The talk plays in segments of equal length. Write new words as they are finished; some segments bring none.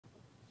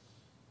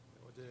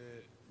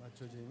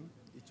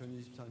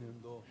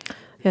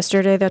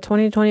Yesterday, the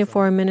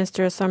 2024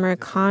 Minister Summer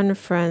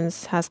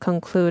Conference has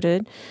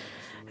concluded,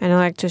 and I'd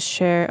like to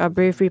share a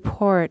brief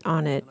report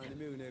on it.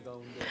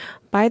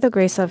 By the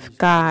grace of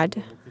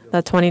God,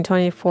 the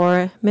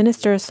 2024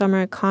 Minister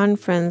Summer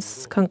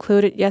Conference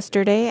concluded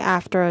yesterday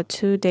after a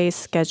 2-day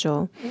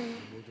schedule.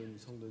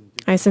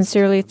 I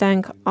sincerely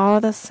thank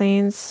all the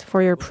saints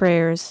for your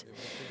prayers.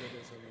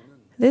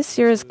 This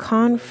year's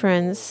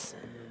conference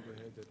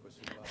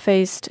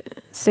faced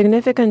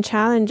significant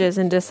challenges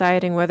in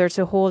deciding whether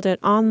to hold it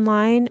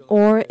online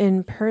or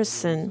in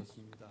person.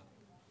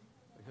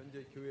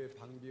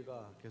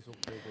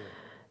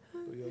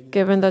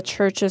 Given the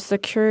church's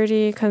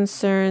security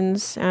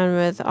concerns and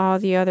with all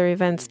the other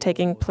events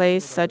taking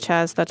place, such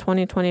as the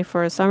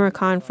 2024 Summer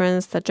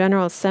Conference, the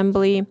General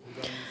Assembly,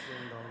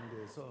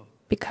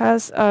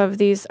 because of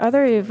these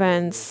other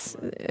events,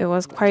 it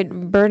was quite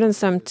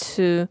burdensome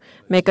to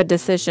make a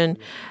decision,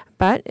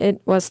 but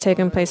it was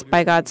taken place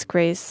by God's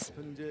grace.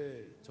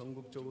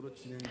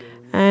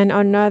 And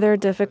another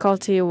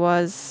difficulty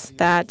was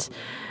that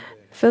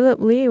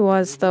Philip Lee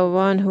was the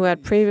one who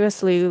had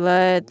previously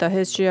led the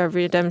History of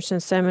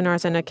Redemption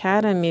seminars and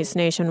academies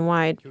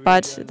nationwide,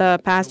 but the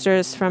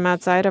pastors from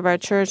outside of our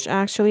church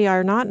actually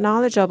are not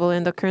knowledgeable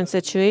in the current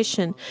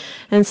situation.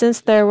 And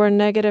since there were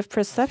negative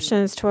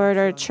perceptions toward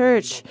our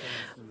church,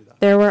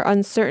 there were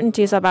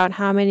uncertainties about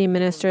how many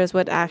ministers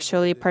would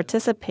actually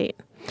participate.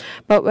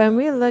 But when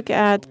we look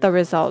at the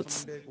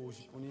results,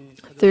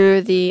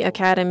 through the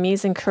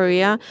academies in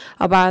Korea,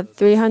 about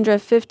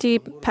 350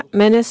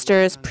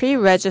 ministers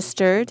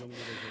pre-registered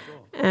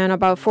and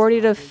about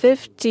 40 to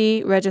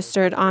 50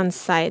 registered on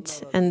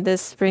site. And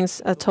this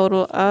brings a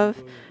total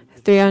of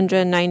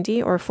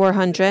 390 or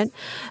 400.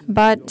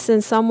 But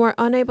since some were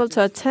unable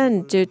to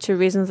attend due to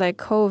reasons like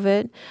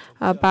COVID,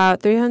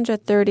 about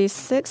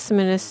 336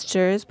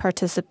 ministers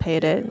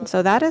participated.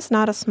 So that is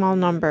not a small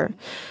number.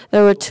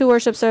 There were 2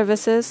 worship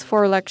services,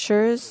 4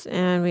 lectures,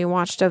 and we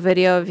watched a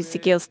video of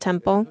Ezekiel's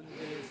temple.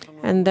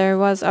 And there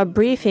was a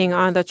briefing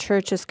on the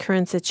church's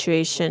current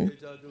situation.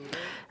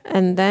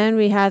 And then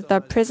we had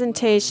the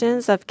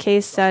presentations of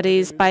case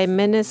studies by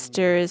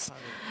ministers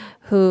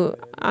who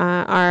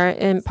are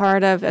in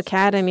part of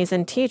academies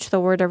and teach the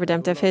Word of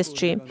Redemptive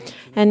History.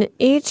 And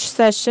each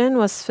session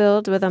was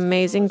filled with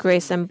amazing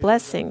grace and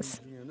blessings.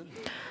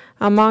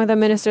 Among the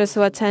ministers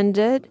who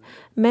attended,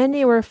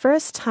 many were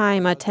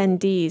first-time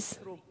attendees.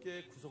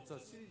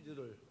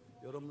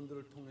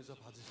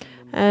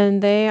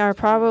 And they are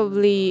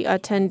probably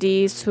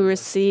attendees who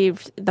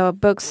received the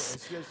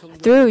books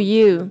through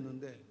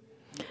you.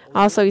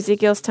 Also,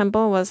 Ezekiel's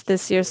temple was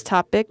this year's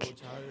topic,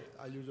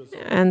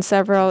 and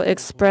several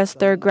expressed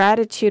their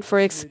gratitude for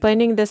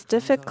explaining this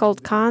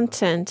difficult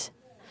content.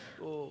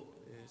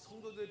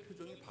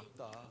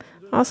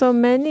 Also,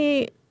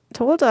 many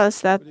told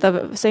us that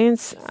the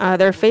saints,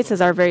 their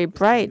faces are very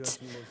bright,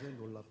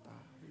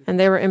 and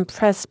they were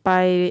impressed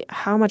by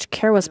how much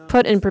care was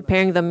put in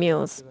preparing the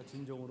meals.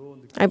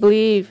 I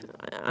believe,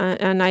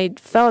 and I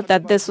felt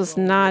that this was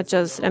not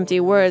just empty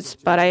words,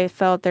 but I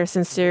felt their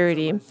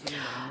sincerity.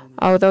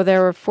 Although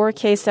there were 4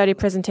 case study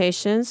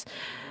presentations,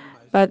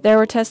 but there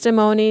were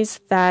testimonies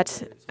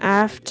that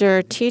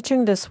after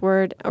teaching this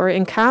word or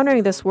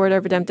encountering this word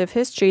of redemptive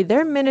history,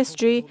 their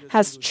ministry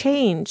has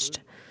changed.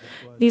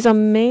 This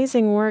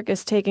amazing work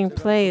is taking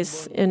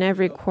place in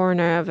every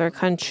corner of our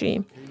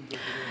country.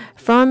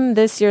 From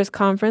this year's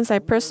conference, I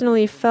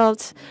personally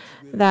felt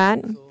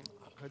that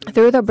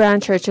through the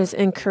branch churches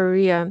in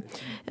Korea,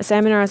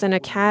 seminars and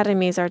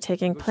academies are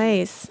taking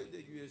place.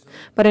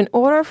 But in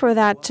order for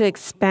that to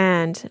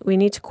expand, we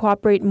need to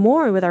cooperate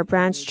more with our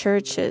branch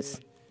churches.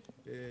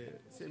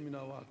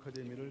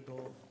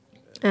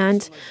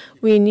 And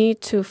we need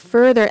to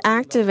further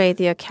activate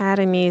the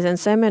academies and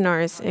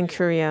seminars in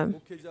Korea.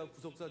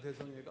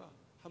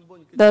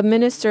 The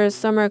Ministers'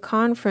 Summer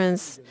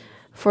Conference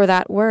for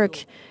that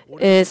work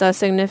is a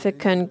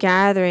significant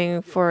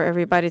gathering for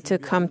everybody to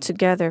come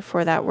together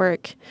for that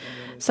work.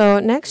 So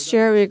next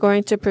year, we're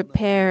going to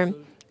prepare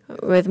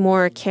with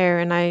more care,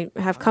 and I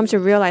have come to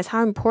realize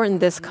how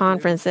important this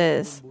conference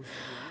is.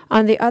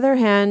 On the other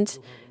hand,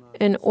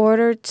 in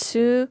order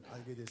to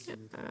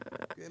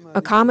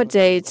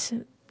accommodate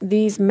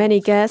these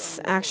many guests,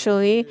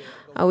 actually,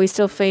 we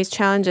still face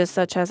challenges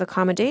such as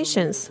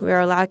accommodations. We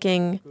are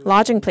lacking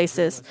lodging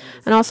places.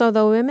 And also,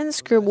 the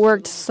women's group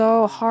worked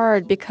so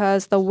hard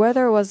because the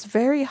weather was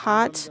very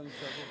hot,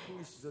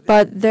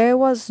 but there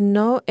was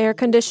no air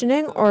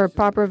conditioning or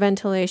proper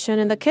ventilation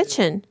in the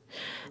kitchen.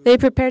 They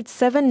prepared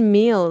 7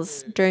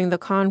 meals during the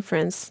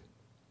conference.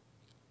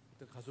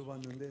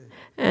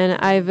 And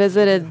I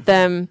visited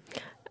them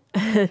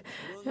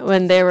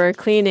when they were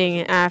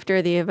cleaning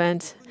after the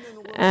event.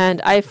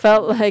 And I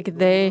felt like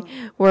they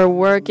were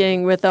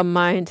working with a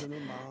mind.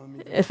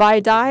 If I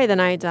die, then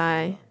I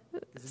die.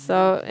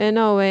 So in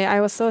a way,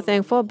 I was so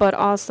thankful, but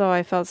also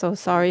I felt so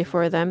sorry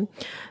for them.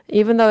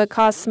 Even though it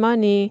costs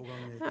money,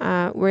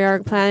 we are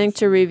planning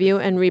to review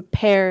and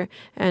repair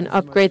and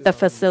upgrade the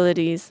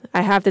facilities.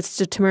 I have this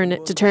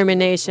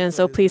determination,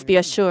 so please be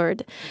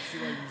assured.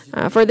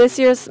 For this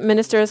year's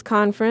Ministers'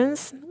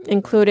 Conference,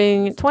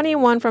 including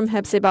 21 from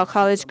Hepzibah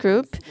College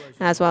Group,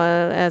 as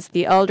well as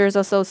the Elders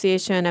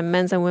Association and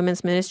Men's and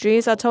Women's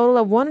Ministries, a total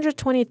of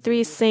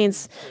 123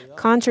 saints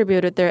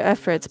contributed their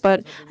efforts.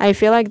 But I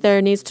feel like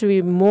there needs to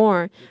be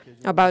more,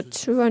 about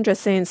 200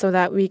 saints, so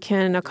that we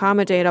can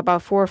accommodate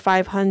about 400 or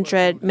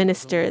 500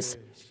 ministers.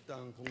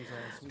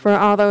 For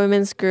all the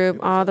women's group,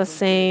 all the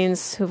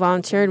saints who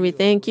volunteered, we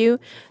thank you.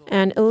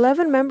 And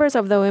 11 members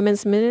of the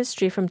women's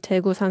ministry from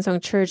Daegu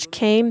Sansang Church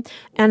came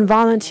and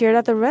volunteered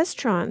at the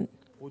restaurant.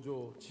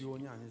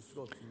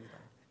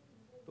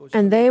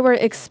 And they were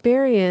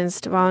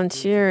experienced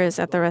volunteers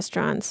at the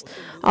restaurants.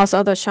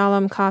 Also, the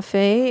Shalom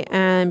Cafe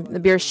and the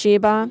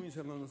Beersheba.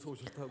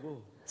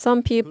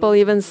 Some people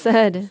even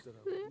said,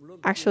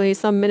 actually,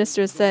 some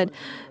ministers said,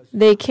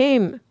 they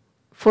came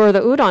for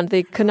the udon.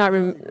 They could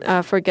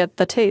not forget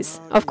the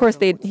taste. Of course,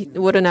 they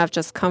wouldn't have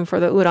just come for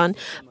the udon,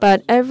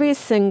 but every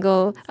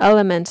single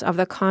element of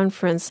the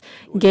conference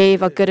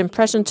gave a good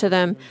impression to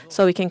them,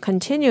 so we can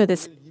continue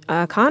this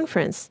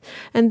conference.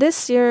 And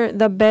this year,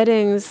 the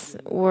beddings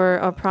were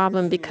a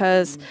problem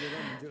because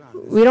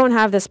we don't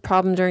have this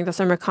problem during the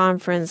summer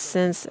conference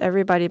since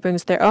everybody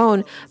brings their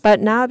own.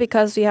 But now,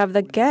 because we have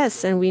the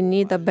guests and we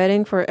need the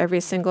bedding for every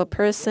single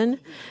person,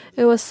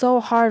 it was so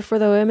hard for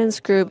the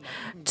women's group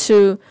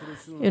to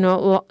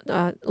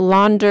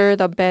launder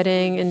the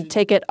bedding and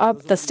take it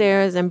up the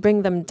stairs and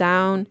bring them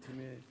down.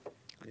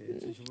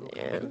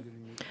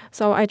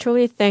 So I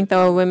truly thank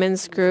the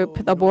women's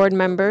group, the board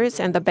members,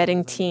 and the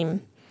bedding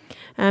team.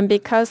 And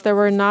because there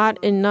were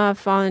not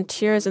enough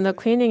volunteers in the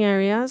cleaning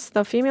areas,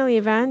 the female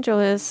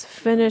evangelists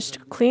finished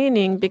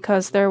cleaning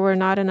because there were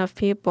not enough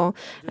people.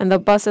 And the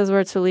buses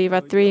were to leave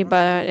at 3,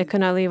 but it could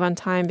not leave on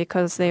time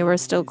because they were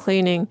still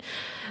cleaning.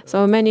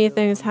 So many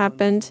things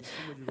happened.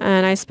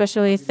 And I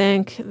especially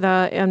thank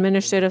the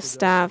administrative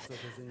staff.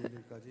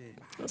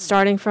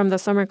 Starting from the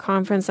summer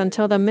conference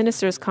until the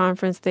ministers'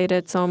 conference, they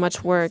did so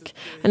much work.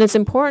 And it's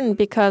important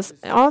because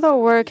all the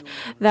work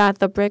that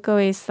the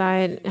breakaway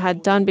side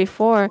had done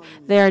before,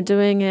 they are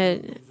doing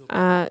it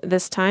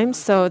this time.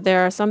 So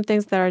there are some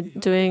things that are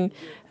doing,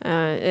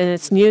 and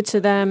it's new to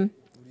them.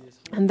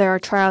 And there are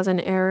trials and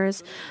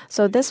errors.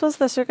 So this was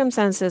the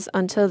circumstances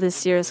until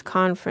this year's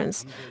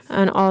conference.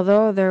 And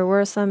although there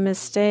were some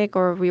mistake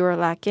or we were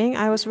lacking,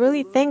 I was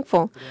really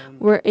thankful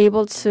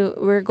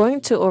we're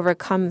going to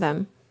overcome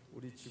them.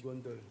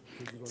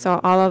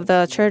 So all of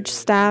the church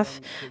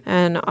staff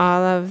and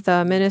all of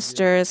the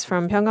ministers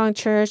from Pyungkang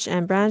Church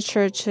and branch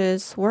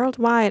churches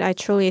worldwide, I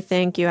truly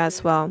thank you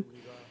as well.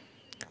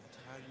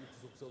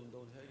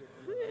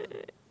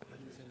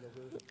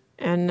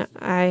 And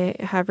I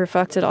have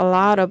reflected a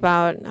lot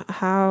about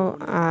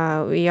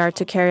how we are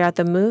to carry out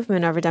the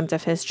movement of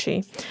redemptive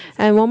history.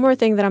 And one more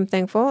thing that I'm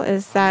thankful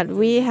is that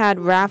we had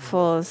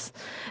raffles.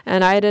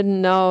 And I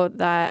didn't know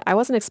that, I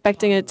wasn't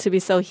expecting it to be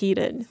so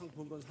heated.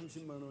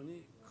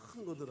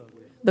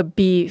 The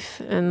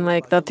beef and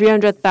like the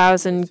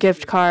 300,000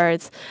 gift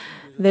cards,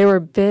 they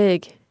were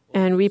big.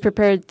 And we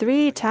prepared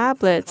 3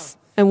 tablets.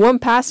 And one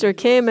pastor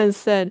came and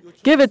said,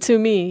 "Give it to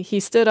me."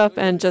 He stood up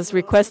and just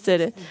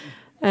requested it.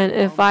 And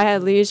if I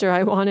had leisure,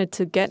 I wanted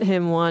to get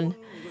him one.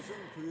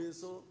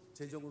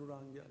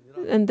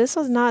 And this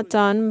was not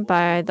done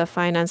by the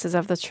finances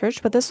of the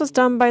church, but this was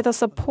done by the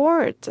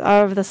support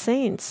of the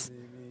saints.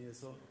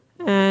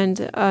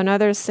 And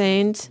another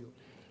saint,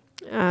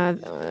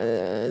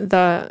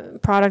 the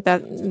product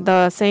that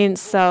the saint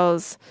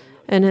sells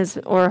in his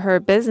or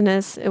her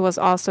business, it was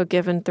also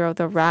given through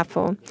the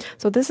raffle.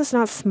 So this is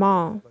not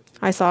small.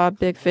 I saw a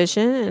big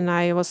vision, and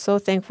I was so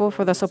thankful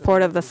for the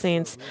support of the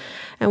saints.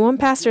 And one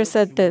pastor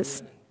said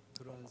this.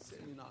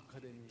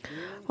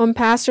 One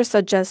pastor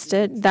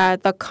suggested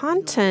that the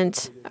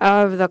content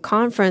of the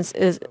conference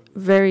is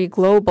very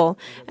global,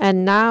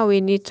 and now we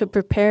need to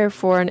prepare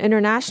for an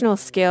international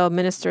scale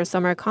minister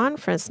summer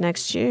conference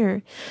next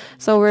year.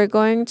 So we're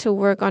going to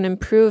work on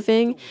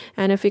improving,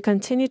 and if we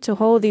continue to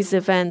hold these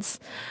events,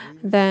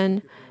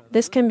 then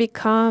this can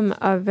become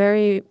a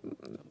very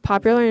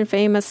popular and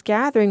famous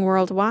gathering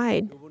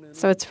worldwide.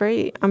 So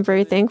I'm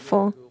very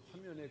thankful.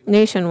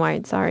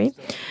 Nationwide, sorry.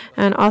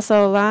 And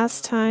also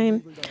last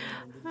time,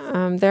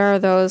 there are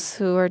those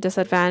who are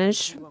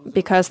disadvantaged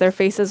because their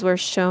faces were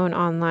shown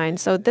online.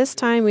 So this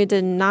time we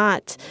did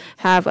not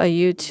have a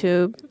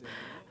YouTube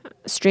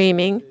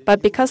streaming,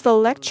 but because the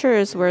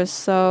lectures were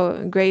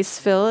so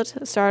grace-filled,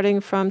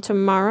 starting from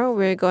tomorrow,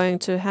 we're going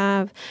to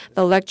have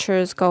the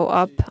lectures go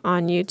up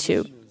on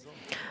YouTube.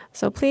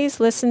 So please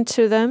listen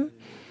to them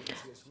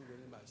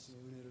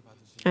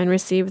and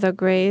receive the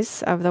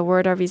grace of the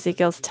word of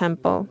Ezekiel's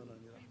temple.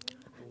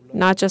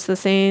 Not just the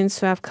saints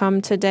who have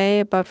come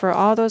today, but for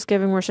all those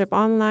giving worship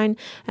online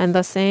and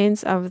the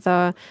saints of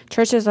the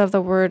churches of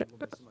the word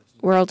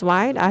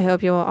worldwide, I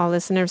hope you will all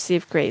listen and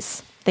receive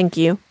grace. Thank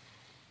you.